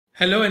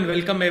Hello and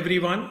welcome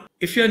everyone.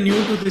 If you're new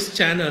to this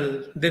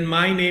channel, then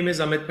my name is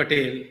Amit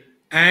Patel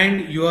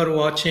and you are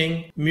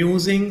watching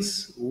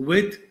Musings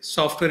with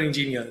Software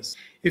Engineers.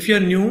 If you're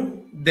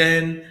new,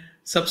 then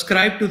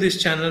subscribe to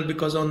this channel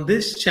because on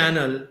this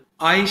channel,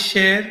 I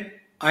share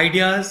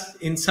ideas,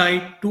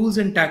 insight, tools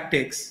and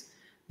tactics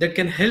that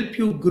can help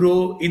you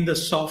grow in the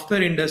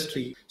software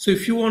industry. So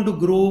if you want to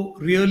grow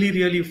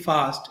really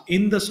fast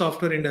in the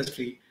software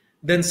industry,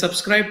 then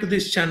subscribe to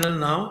this channel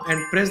now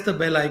and press the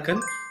bell icon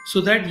so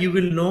that you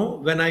will know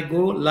when I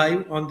go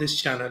live on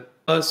this channel.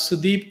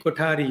 Sudeep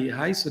Kothari.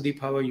 Hi Sudeep,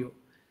 how are you?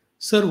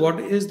 Sir,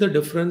 what is the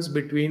difference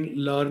between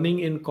learning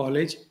in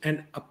college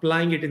and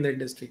applying it in the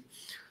industry?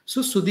 So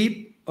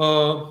Sudeep,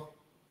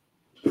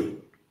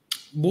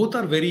 both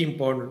are very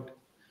important.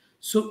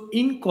 So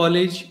in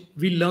college,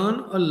 we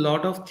learn a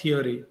lot of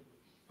theory.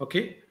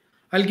 Okay.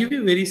 I'll give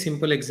you a very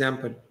simple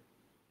example.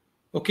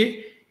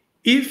 Okay.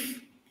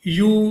 If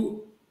you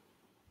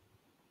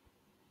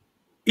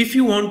if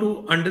you want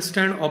to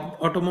understand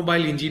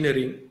automobile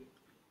engineering,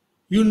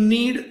 you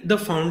need the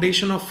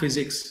foundation of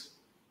physics,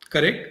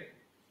 correct?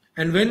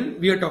 And when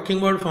we are talking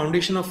about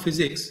foundation of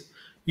physics,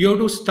 you have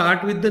to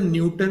start with the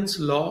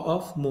Newton's law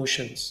of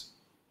motions,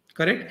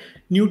 correct?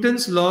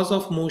 Newton's laws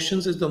of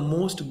motions is the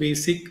most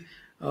basic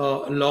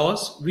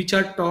laws which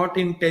are taught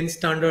in 10th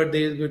standard,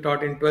 they will be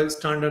taught in 12th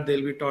standard, they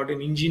will be taught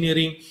in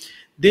engineering,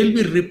 they'll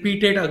be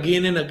repeated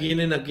again and again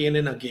and again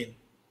and again.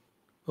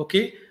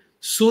 Okay,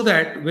 so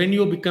that when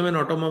you become an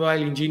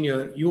automobile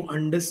engineer, you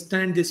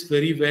understand this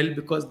very well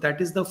because that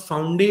is the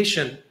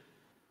foundation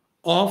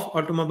of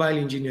automobile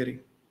engineering.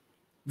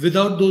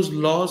 Without those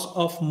laws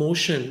of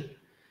motion,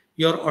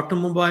 your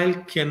automobile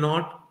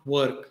cannot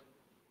work.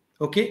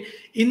 Okay,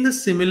 in the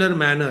similar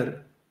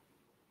manner,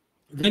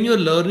 when you're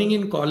learning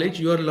in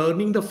college, you are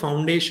learning the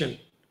foundation.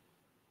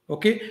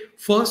 Okay,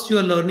 first you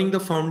are learning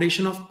the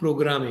foundation of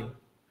programming,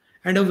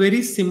 and at a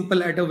very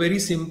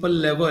simple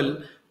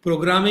level,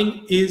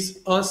 programming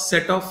is a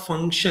set of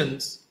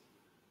functions,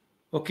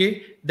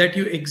 okay, that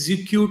you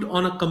execute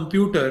on a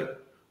computer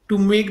to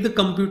make the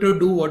computer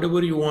do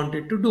whatever you want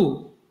it to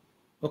do.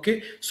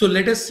 Okay, so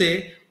let us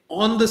say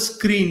on the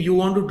screen you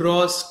want to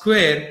draw a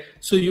square,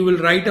 so you will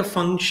write a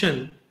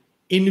function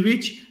in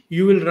which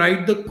you will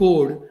write the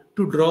code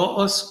to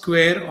draw a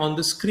square on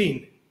the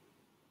screen,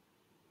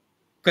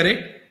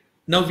 correct?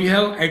 Now we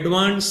have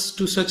advanced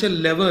to such a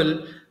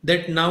level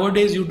that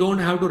nowadays you don't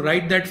have to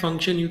write that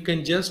function. You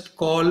can just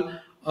call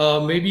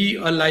maybe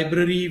a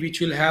library which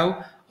will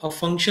have a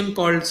function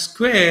called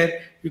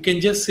square. You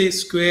can just say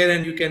square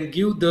and you can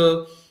give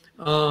the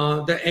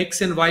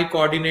x and y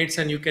coordinates,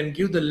 and you can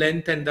give the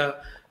length and the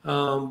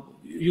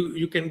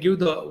you can give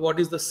the what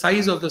is the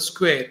size of the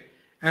square,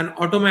 and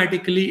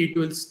automatically it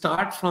will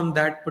start from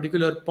that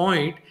particular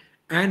point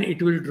and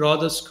it will draw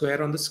the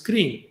square on the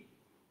screen.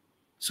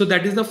 So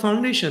that is the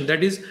foundation.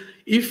 That is,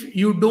 if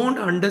you don't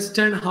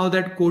understand how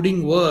that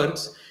coding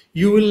works,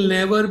 you will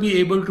never be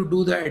able to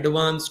do the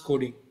advanced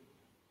coding.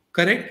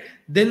 Correct?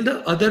 Then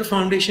the other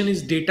foundation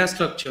is data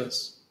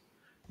structures.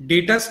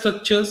 Data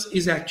structures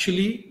is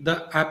actually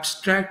the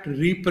abstract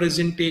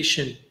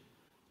representation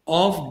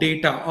of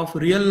data, of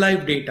real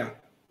life data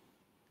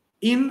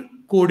in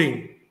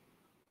coding.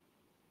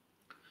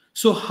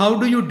 So how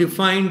do you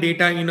define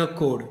data in a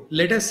code?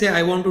 Let us say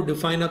I want to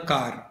define a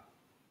car.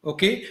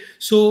 Okay,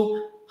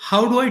 so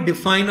how do I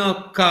define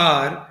a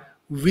car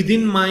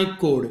within my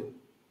code?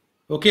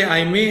 Okay,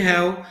 I may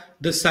have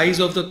the size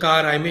of the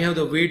car, I may have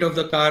the weight of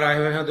the car, I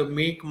may have the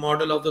make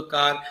model of the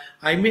car,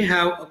 I may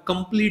have a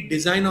complete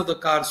design of the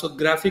car. So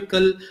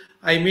graphical,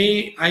 I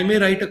may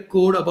write a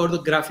code about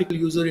the graphical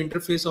user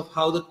interface of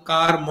how the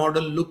car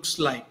model looks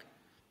like.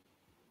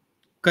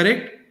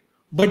 Correct?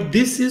 But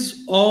this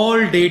is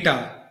all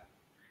data.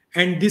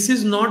 And this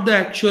is not the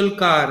actual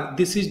car.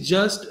 This is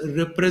just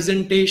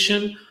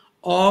representation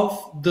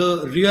of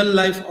the real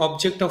life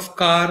object of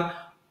car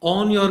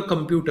on your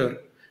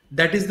computer.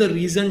 That is the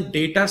reason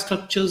data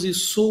structures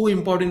is so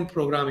important in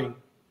programming.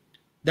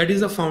 That is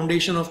the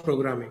foundation of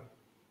programming.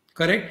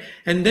 Correct?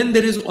 And then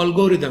there is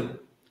algorithm.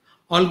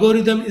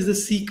 Algorithm is the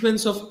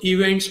sequence of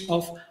events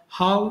of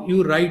how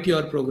you write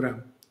your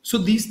program. So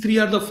these three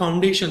are the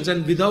foundations,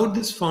 and without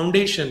this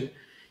foundation,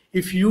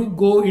 if you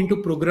go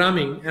into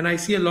programming, and I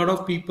see a lot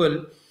of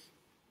people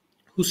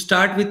who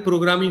start with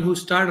programming, who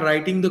start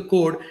writing the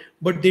code,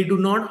 but they do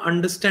not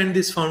understand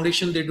this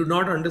foundation. They do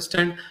not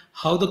understand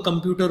how the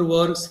computer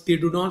works. They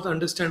do not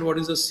understand what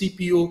is a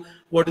CPU,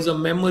 what is a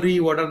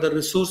memory, what are the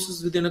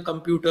resources within a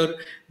computer.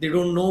 They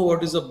don't know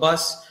what is a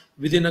bus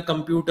within a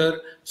computer.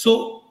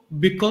 So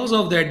because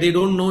of that, they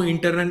don't know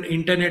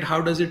internet,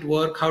 how does it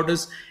work? How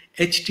does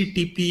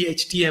HTTP,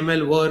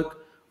 HTML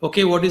work?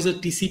 Okay, what is a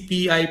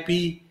TCP,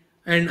 IP?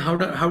 And how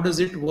does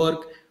it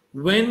work?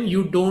 When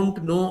you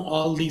don't know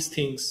all these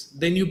things,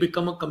 then you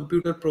become a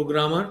computer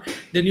programmer.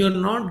 Then you are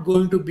not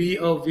going to be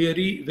a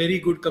very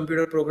good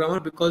computer programmer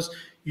because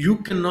you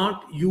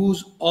cannot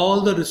use all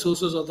the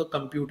resources of the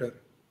computer.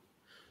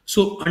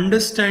 So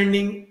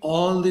understanding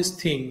all these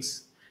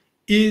things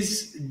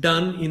is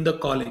done in the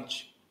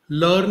college.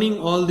 learning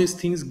all these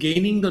things,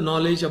 gaining the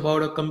knowledge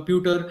about a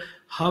computer,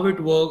 how it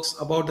works,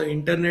 about the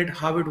internet,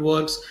 how it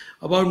works,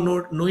 about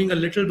knowing a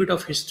little bit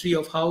of history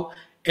of how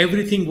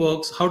everything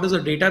works. How does a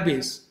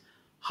database,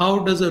 how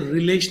does a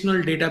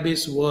relational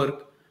database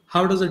work,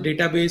 how does a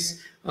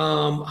database,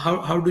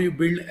 how do you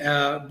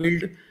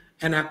build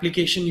an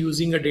application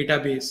using a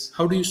database,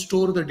 how do you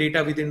store the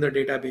data within the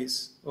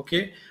database,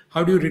 okay,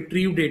 how do you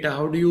retrieve data,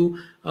 how do you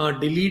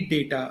delete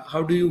data,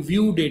 how do you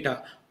view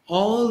data.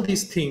 All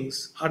these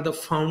things are the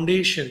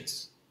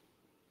foundations.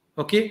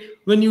 Okay,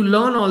 when you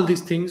learn all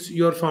these things,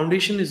 your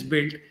foundation is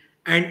built,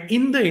 and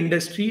in the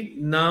industry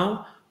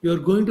now you're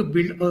going to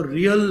build a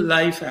real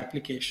life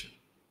application.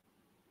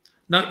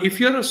 Now if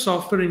you're a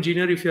software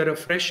engineer, if you're a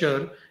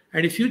fresher,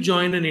 and if you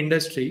join an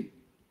industry,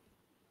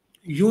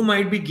 you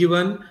might be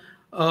given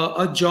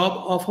a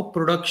job of a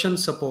production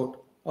support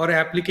or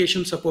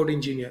application support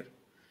engineer.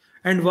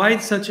 And why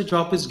such a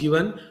job is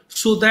given?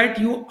 So that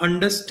you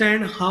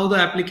understand how the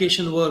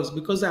application works,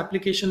 because the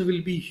application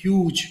will be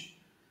huge.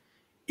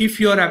 If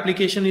your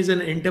application is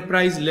an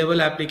enterprise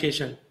level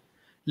application,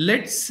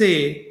 let's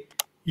say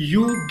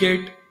you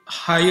get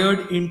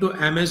hired into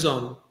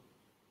Amazon.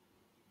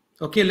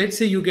 Okay, let's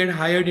say you get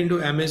hired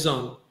into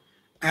Amazon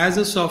as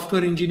a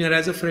software engineer,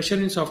 as a fresher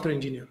in software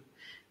engineer.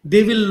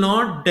 They will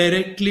not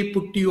directly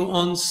put you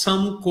on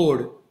some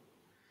code.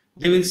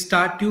 They will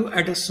start you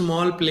at a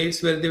small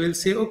place where they will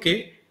say,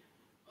 okay,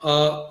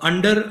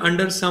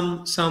 under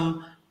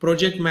some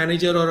project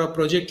manager or a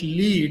project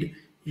lead,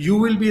 you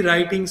will be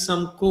writing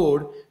some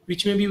code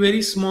which may be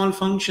very small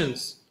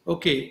functions.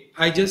 Okay,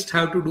 I just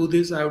have to do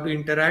this, I have to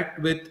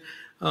interact with,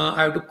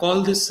 I have to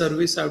call this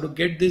service, I have to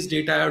get this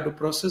data, I have to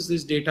process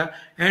this data,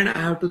 and I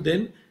have to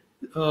then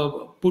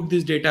put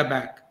this data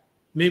back.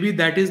 Maybe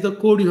that is the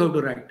code you have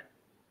to write.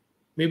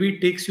 Maybe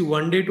it takes you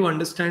one day to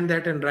understand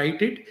that and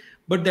write it,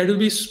 but that will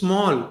be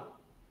small.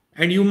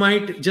 And you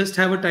might just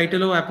have a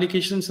title of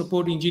application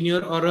support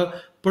engineer or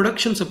a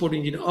production support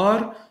engineer,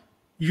 or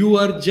you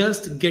are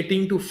just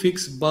getting to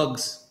fix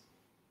bugs.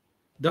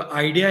 The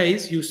idea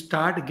is you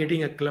start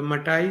getting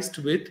acclimatized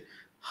with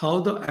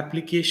how the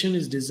application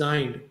is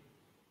designed,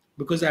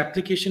 because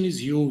application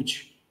is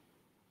huge.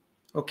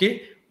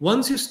 Okay,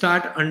 once you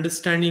start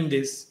understanding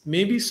this,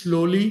 maybe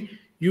slowly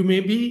you may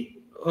be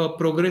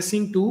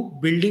progressing to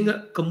building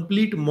a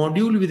complete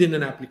module within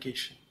an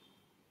application.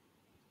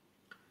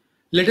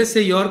 Let us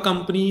say your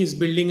company is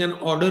building an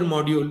order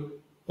module.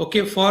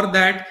 Okay, for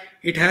that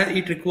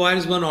it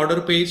requires one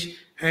order page,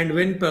 and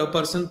when a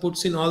person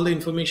puts in all the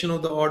information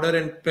of the order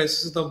and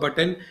presses the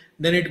button,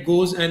 then it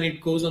goes on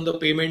the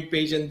payment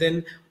page, and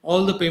then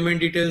all the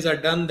payment details are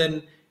done,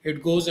 then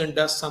it goes and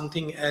does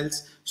something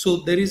else. So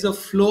there is a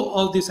flow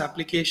of this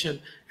application,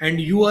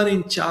 and you are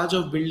in charge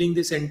of building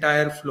this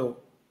entire flow.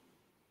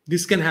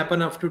 This can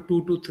happen after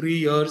 2 to 3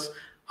 years,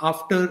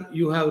 after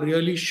you have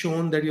really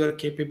shown that you are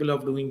capable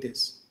of doing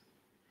this.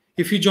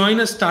 If you join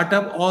a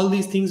startup, all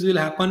these things will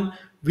happen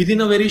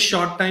within a very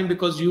short time,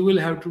 because you will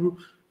have to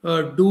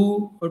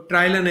do a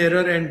trial and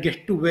error and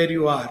get to where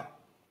you are.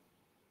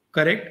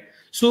 Correct?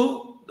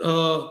 So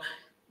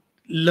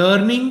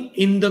learning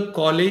in the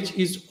college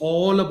is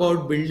all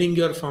about building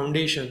your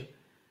foundation,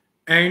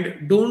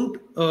 and don't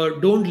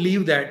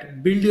leave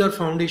that. Build your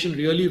foundation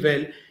really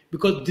well,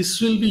 because this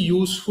will be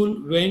useful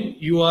when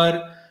you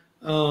are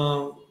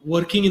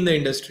working in the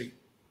industry.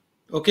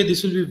 Okay,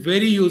 this will be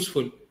very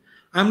useful.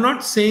 I'm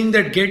not saying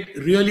that get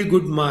really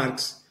good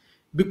marks,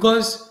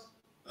 because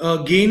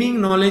gaining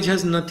knowledge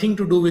has nothing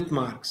to do with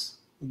marks.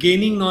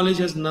 Gaining knowledge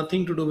has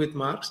nothing to do with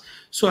marks.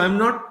 So I'm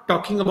not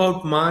talking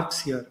about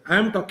marks here.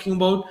 I'm talking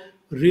about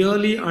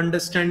really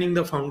understanding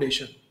the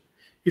foundation.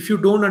 If you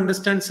don't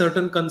understand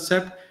certain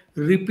concept,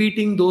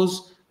 repeating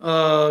those,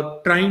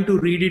 trying to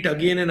read it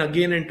again and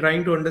again, and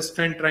trying to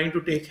understand, trying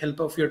to take help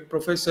of your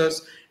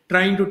professors,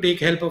 trying to take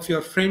help of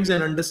your friends,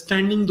 and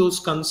understanding those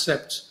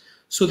concepts,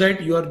 so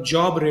that you are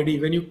job ready.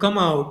 When you come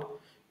out,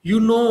 you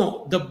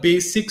know the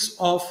basics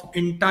of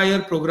entire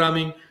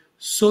programming,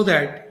 so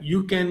that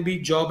you can be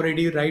job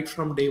ready right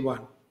from day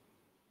one.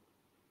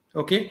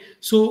 Okay,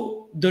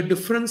 so the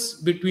difference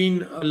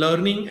between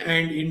learning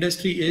and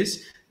industry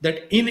is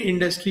that in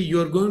industry you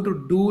are going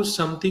to do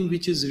something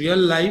which is real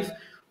life,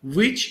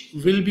 which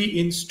will be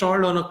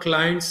installed on a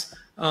client's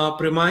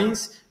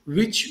premise,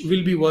 which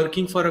will be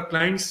working for a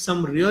client.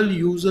 Some real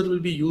user will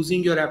be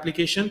using your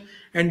application,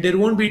 and there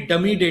won't be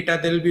dummy data,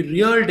 there will be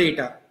real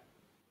data.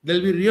 There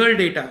will be real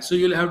data. So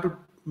you'll have to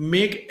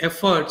make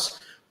efforts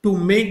to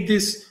make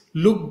this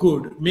look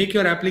good, make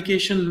your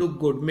application look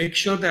good, make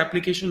sure the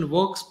application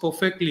works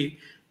perfectly,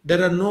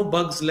 there are no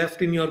bugs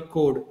left in your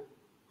code.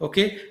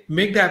 Okay,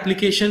 make the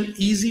application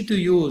easy to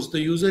use,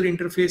 the user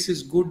interface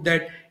is good,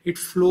 that it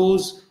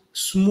flows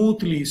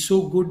smoothly,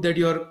 so good that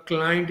your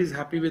client is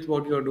happy with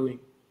what you're doing.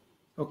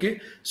 Okay,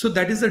 so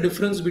that is the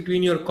difference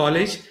between your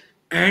college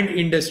and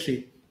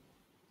industry.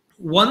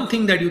 One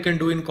thing that you can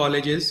do in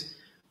college is,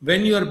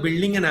 when you are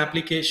building an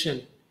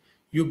application,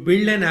 you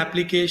build an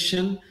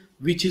application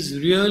which is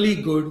really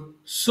good,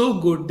 so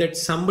good that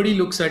somebody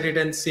looks at it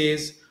and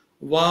says,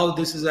 wow,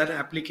 this is an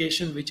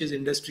application which is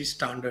industry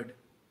standard.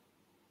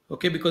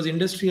 Okay, because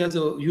industry has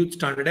a huge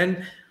standard.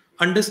 And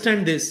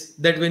understand this,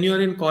 that when you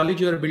are in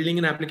college, you are building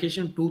an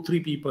application, 2 3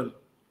 people.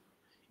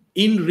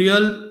 In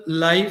real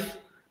life,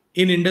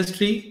 in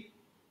industry,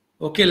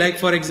 okay, like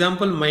for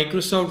example,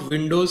 Microsoft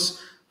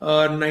Windows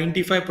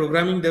 95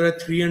 programming, there are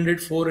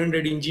 300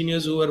 400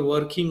 engineers who are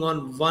working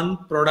on one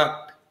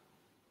product.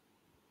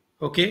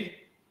 Okay,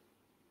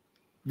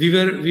 we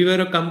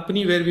were a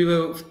company where we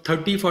were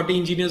 30 40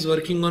 engineers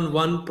working on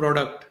one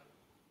product.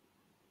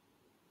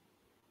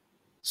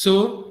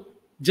 So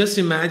just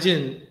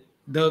imagine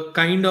the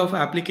kind of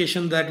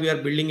application that we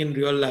are building in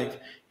real life.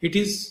 It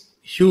is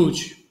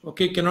huge.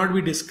 Okay, cannot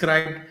be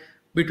described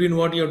between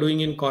what you're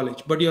doing in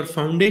college, but your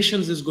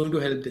foundations is going to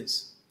help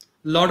this.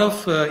 A lot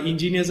of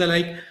engineers are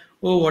like,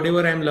 oh,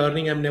 whatever I'm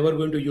learning, I'm never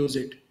going to use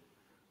it.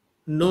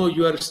 No,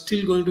 you are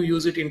still going to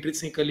use it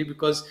intrinsically,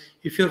 because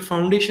if your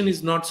foundation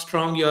is not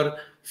strong, your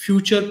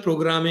future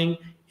programming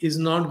is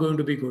not going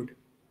to be good.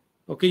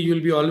 Okay, you'll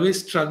be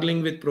always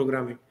struggling with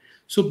programming.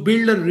 So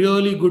build a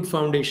really good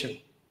foundation.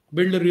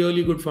 Build a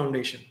really good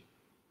foundation.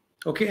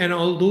 Okay, and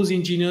all those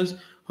engineers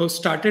who have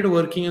started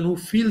working and who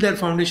feel their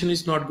foundation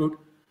is not good,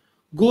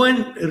 go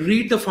and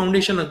read the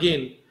foundation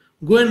again.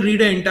 Go and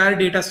read an entire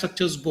data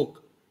structures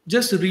book.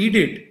 Just read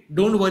it.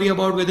 Don't worry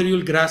about whether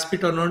you'll grasp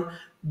it or not.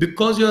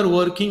 Because you are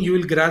working, you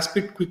will grasp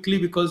it quickly,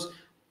 because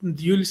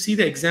you'll see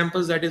the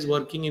examples that is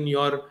working in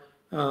your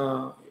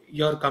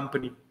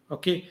company.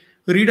 Okay,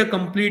 read a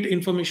complete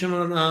information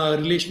on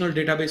relational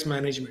database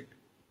management.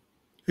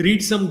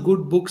 Read some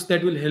good books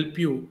that will help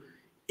you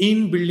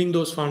in building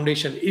those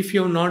foundation if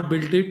you have not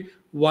built it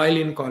while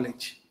in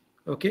college.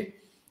 Okay,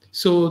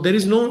 so there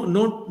is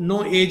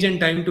no age and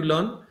time to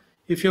learn.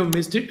 If you have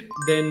missed it,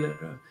 then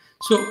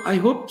so I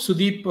hope,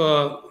 Sudeep,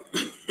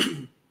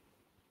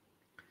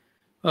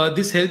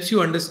 this helps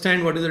you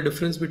understand what is the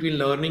difference between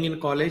learning in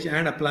college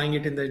and applying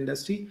it in the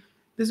industry.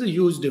 There's a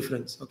huge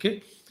difference.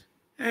 Okay,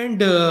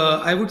 and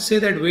I would say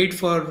that wait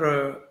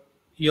for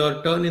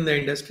your turn in the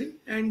industry,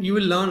 and you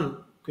will learn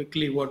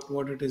quickly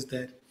what it is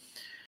there.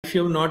 If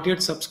you have not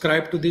yet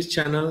subscribed to this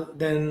channel,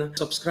 then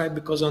subscribe,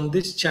 because on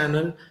this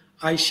channel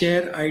I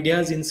share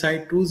ideas,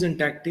 insight, tools and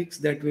tactics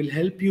that will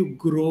help you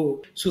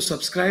grow. So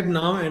subscribe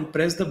now and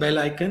press the bell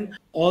icon.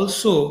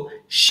 Also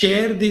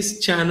share this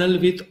channel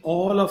with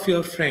all of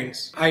your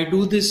friends. I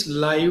do this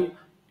live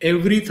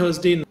every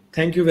Thursday.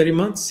 Thank you very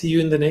much. See you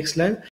in the next live.